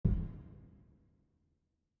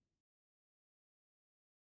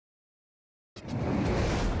The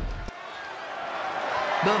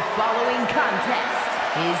following contest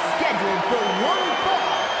is scheduled for one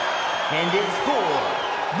fall and is for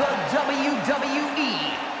the WWE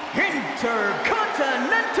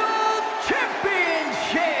Intercontinental Championship.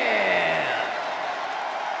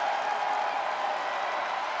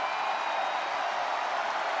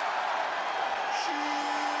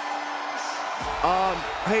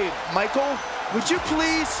 Hey, Michael, would you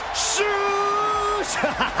please shoot?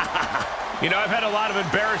 You know, I've had a lot of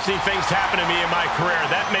embarrassing things happen to me in my career.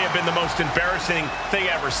 That may have been the most embarrassing thing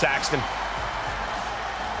ever, Saxton.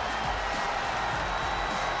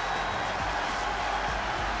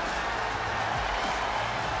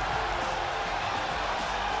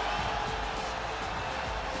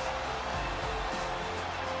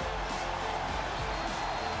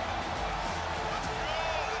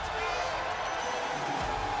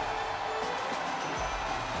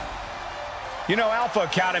 You know, Alpha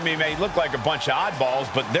Academy may look like a bunch of oddballs,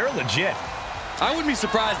 but they're legit. I wouldn't be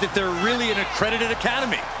surprised if they're really an accredited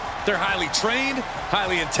academy. They're highly trained,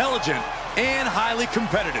 highly intelligent, and highly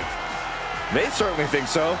competitive. They certainly think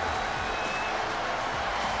so.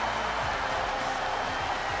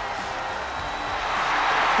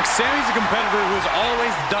 Sami's a competitor who has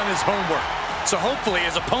always done his homework, so hopefully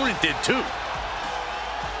his opponent did too.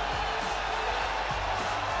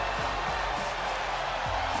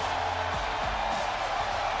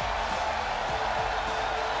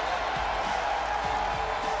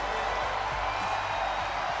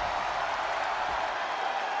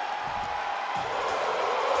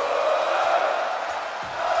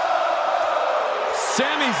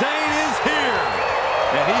 Sami Zayn is here,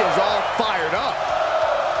 and he is all fired up.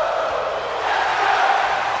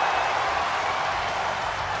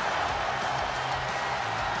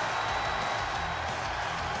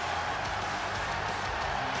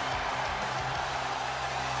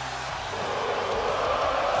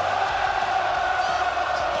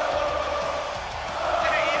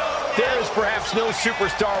 There is perhaps no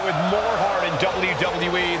superstar with more heart in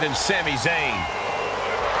WWE than Sami Zayn.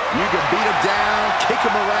 You can beat him down, kick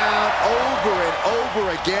him around over and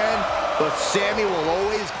over again, but Sami will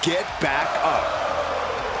always get back up.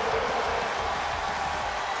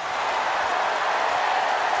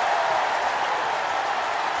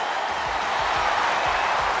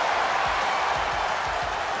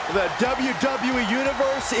 The WWE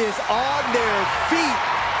Universe is on their feet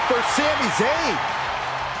for Sami Zayn.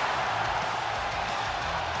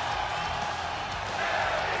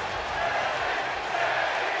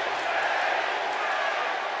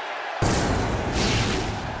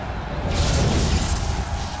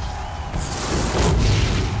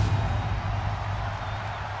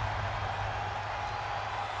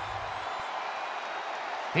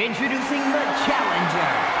 Introducing the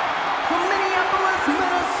challenger from Minneapolis,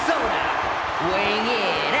 Minnesota, weighing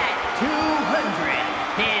in at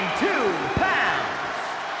 202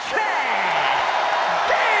 pounds,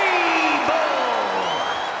 Gable.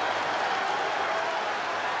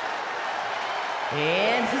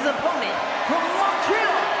 And his opponent from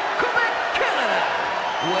Montreal, Quebec, Canada,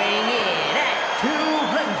 weighing in at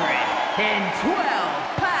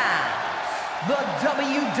 212 pounds, the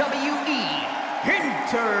WWE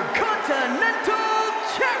Intercontinental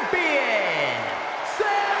Champion,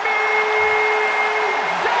 Sami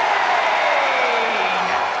Zayn!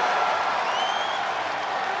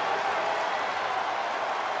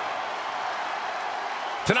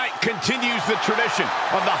 Tonight continues the tradition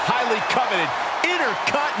of the highly coveted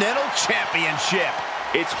Intercontinental Championship.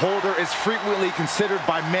 Its holder is frequently considered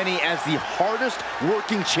by many as the hardest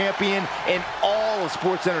working champion in all of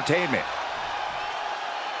sports entertainment.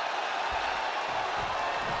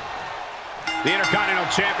 The Intercontinental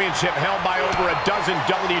Championship held by over a dozen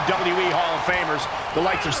WWE Hall of Famers, the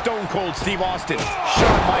likes of Stone Cold Steve Austin,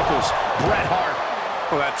 Shawn Michaels, Bret Hart.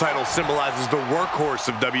 Well, that title symbolizes the workhorse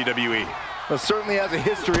of WWE. Well, certainly has a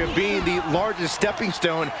history of being the largest stepping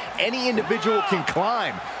stone any individual can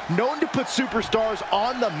climb. Known to put superstars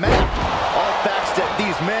on the map. All facts that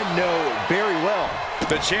these men know very well.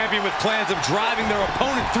 The champion with plans of driving their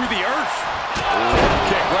opponent through the earth.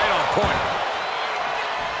 Kick right on point.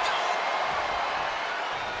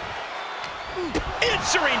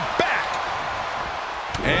 Answering back.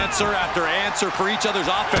 Answer after answer for each other's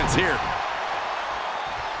offense here.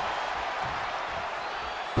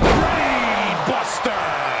 Brainbuster.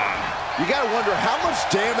 You gotta wonder how much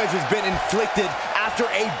damage has been inflicted after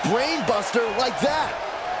a brainbuster like that.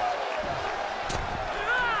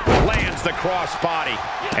 Lands the crossbody.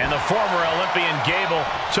 And the former Olympian Gable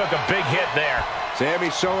took a big hit there. Sami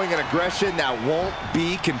showing an aggression that won't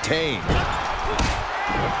be contained.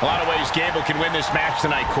 A lot of ways Gable can win this match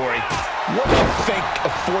tonight, Corey. What do you think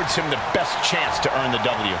affords him the best chance to earn the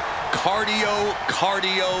W? Cardio,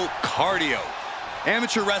 cardio, cardio.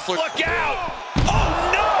 Amateur wrestler. Look out! Oh,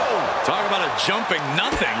 no! Talk about a jumping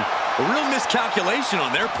nothing. A real miscalculation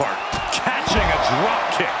on their part. Catching a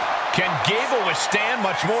drop kick. Can Gable withstand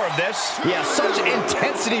much more of this? Yeah, such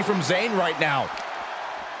intensity from Zayn right now.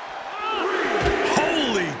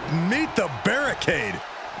 Holy, meet the barricade.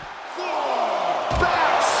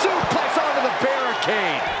 Back suplex onto the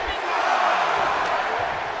barricade.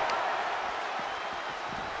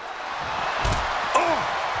 Oh.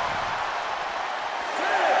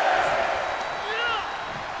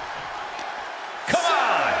 Come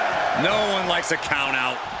on! No one likes a count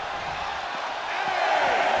out.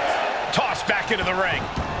 Tossed back into the ring.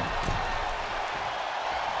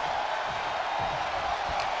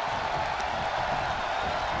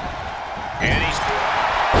 And he's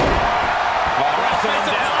wrestling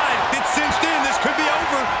him down. It's cinched in. This could be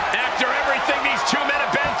over. After everything these two men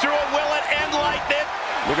have been through, will it end like this?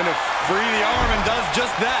 Looking to free the arm and does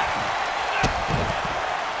just that.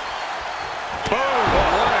 Boom!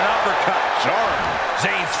 What an uppercut. Jarring.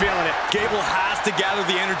 Zayn's feeling it. Gable has to gather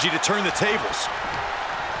the energy to turn the tables.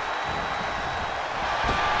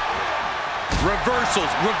 Reversals,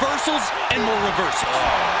 reversals, and more reversals.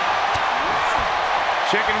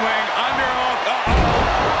 Chicken wing, underhook.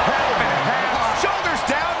 Half and half. Shoulders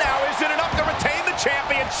down now. Is it enough to retain the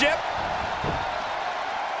championship?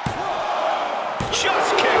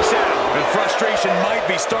 Just kicks out. And frustration might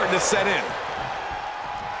be starting to set in.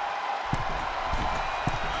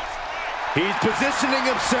 He's positioning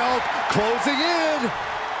himself, closing in.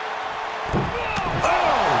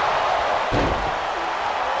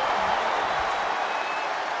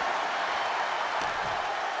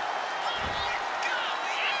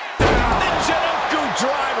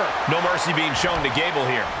 Driver. No mercy being shown to Gable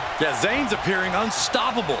here. Yeah, Zayn's appearing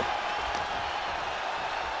unstoppable.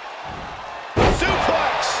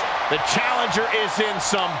 Suplex. The challenger is in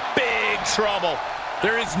some big trouble.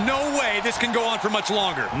 There is no way this can go on for much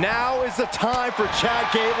longer. Now is the time for Chad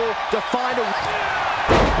Gable to find a...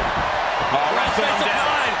 Wrestling him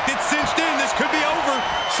down. It's cinched in. This could be over.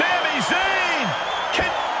 Sami Zayn.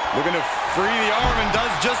 Looking to free the arm and does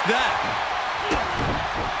just that.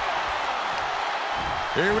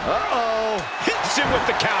 Uh-oh. Hits him with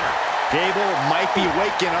the counter. Gable might be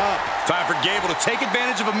waking up. Time for Gable to take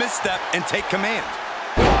advantage of a misstep and take command.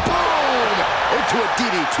 Boom! Into a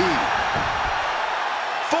DDT.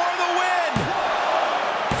 For the win.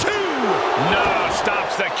 2. No,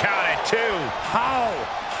 stops the count at 2. How?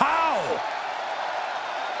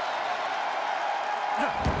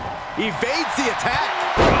 Evades the attack.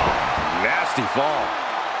 Nasty fall.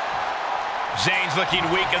 Zayn's looking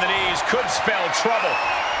weak in the knees. Could spell trouble.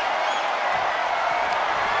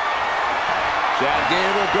 Chad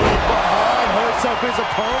Gable goes behind, hurts up his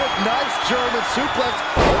opponent. Nice German suplex.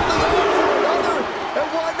 Holding on for another. And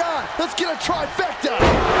why not? Let's get a trifecta.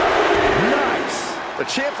 Nice. The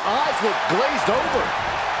champ's eyes look glazed over.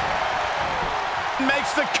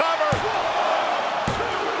 Makes the cover.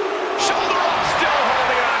 Shoulder up, still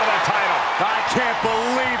holding on to the title. I can't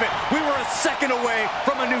believe it. We were a second away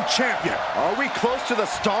from a new champion. Are we close to the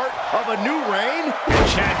start of a new reign?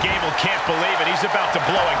 Chad Gable can't believe it. He's about to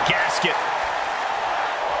blow a gasket.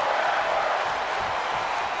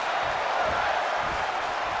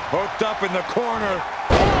 Hooked up in the corner.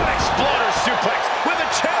 An exploder suplex with a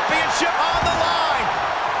championship on the line.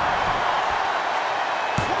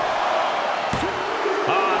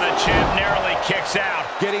 Oh, the champ narrowly kicks out.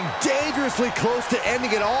 Getting dangerously close to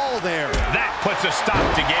ending it all there. That puts a stop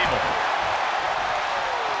to Gable.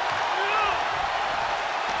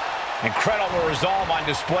 Incredible resolve on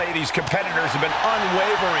display. These competitors have been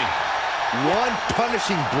unwavering. One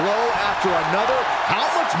punishing blow after another. How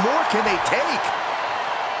much more can they take?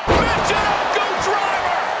 Go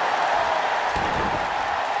driver!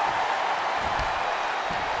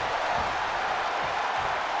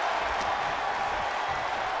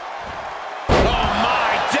 Oh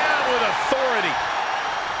my, down with authority.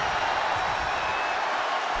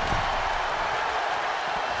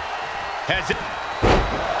 Has it.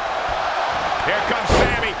 Here comes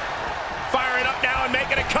Sami. Firing up now and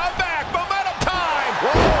making a comeback. Momentum time.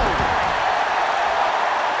 Whoa!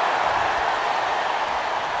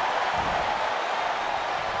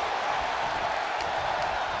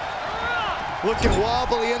 Looking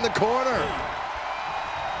wobbly in the corner.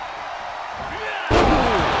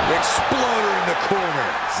 Ooh, exploder in the corner.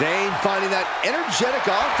 Zayn finding that energetic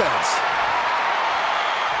offense.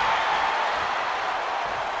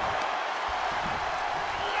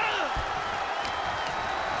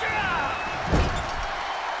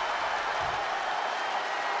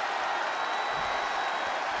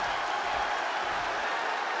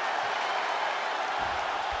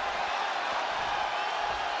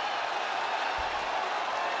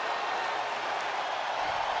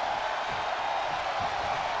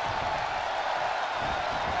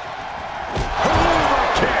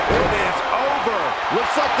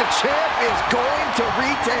 like the champ is going to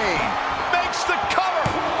retain. Makes the cover.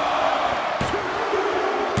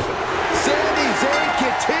 Sami Zayn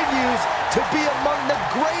continues to be among the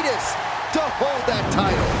greatest to hold that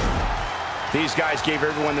title. These guys gave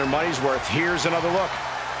everyone their money's worth. Here's another look.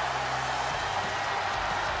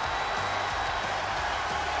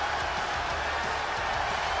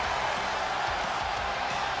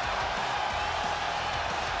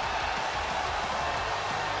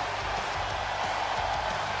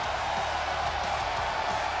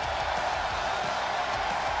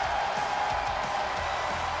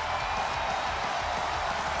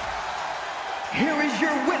 Here is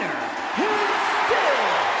your winner. He's still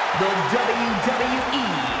the WWE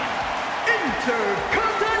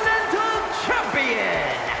Intercontinental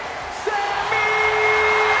Champion, Sami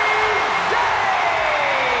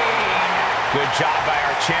Zayn. Good job by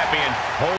our champion.